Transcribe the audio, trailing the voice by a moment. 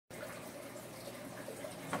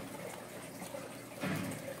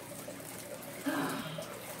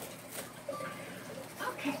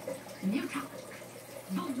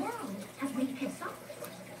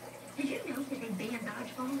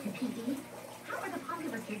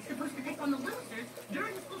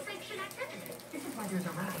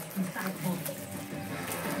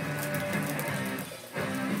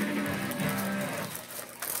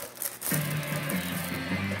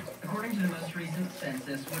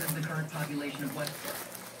What is the current population of Westbrook?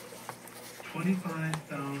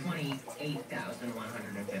 25,000.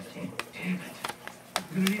 28,115. Damn it. I'm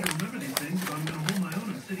going to need to remember these things if I'm going to hold my own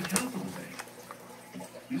in city council today.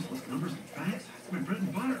 Useless numbers and facts. It's my bread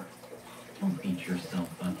and butter. Don't beat yourself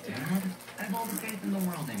up, Dad. I have all the faith in the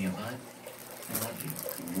world in you, bud. I love you.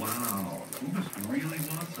 Wow. You must really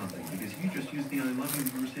want something because you just used the I love you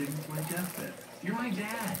you were saving for my deathbed. You're my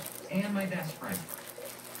dad and my best friend.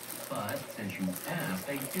 But since you asked,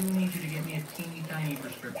 I do need you to get me a teeny tiny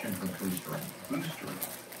prescription for boostering. Boostering?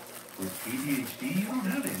 With ADHD? You don't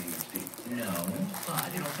have ADHD. No, but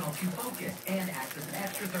it'll help you focus and access an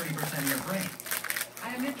extra 30% of your brain.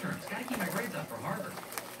 I have midterms. Gotta keep my grades up for Harvard.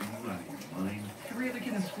 Are you out of your mind? Every other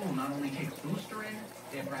kid in school not only takes boostering,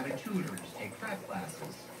 they have private tutors, take prep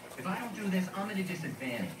classes. If I don't do this, I'm at a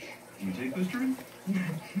disadvantage. Do you take boostering?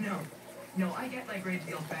 No, I get my grades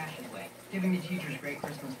the old-fashioned way, giving the teachers great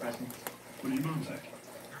Christmas presents. What did your mom say?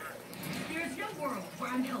 There's no world where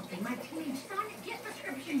I'm helping my teenage son get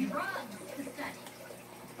prescription drugs to study.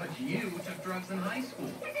 But you took drugs in high school.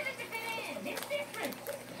 I did it to fit in. It's different.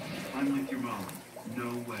 I'm with your mom.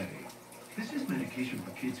 No way. This is medication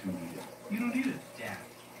for kids who need it. You don't need it. Dad,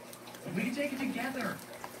 we can take it together.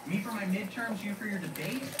 Me for my midterms, you for your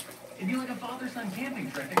debate. It'd be like a father-son camping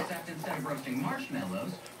trip, except instead of roasting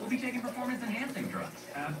marshmallows, we'll be taking performance-enhancing drugs.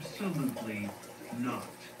 Absolutely not.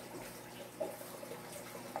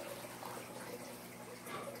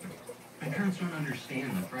 My parents don't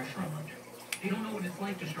understand the pressure I'm under. They don't know what it's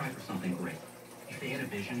like to strive for something great. If they had a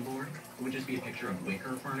vision board, it would just be a picture of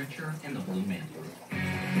wicker furniture and the Blue Man Group.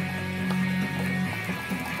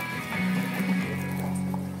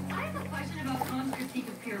 I have a question about Tom's critique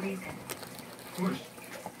of pure reason. Of course.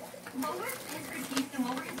 What were his critiques and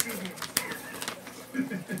what were his reasons?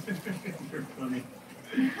 You're funny.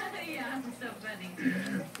 Yeah, I'm so funny.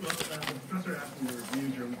 Well, the professor asked me to review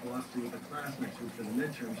German philosophy with the class next week for the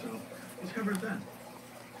midterm, so let's cover it then.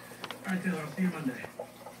 All right, Taylor, I'll see you Monday.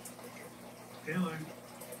 Taylor.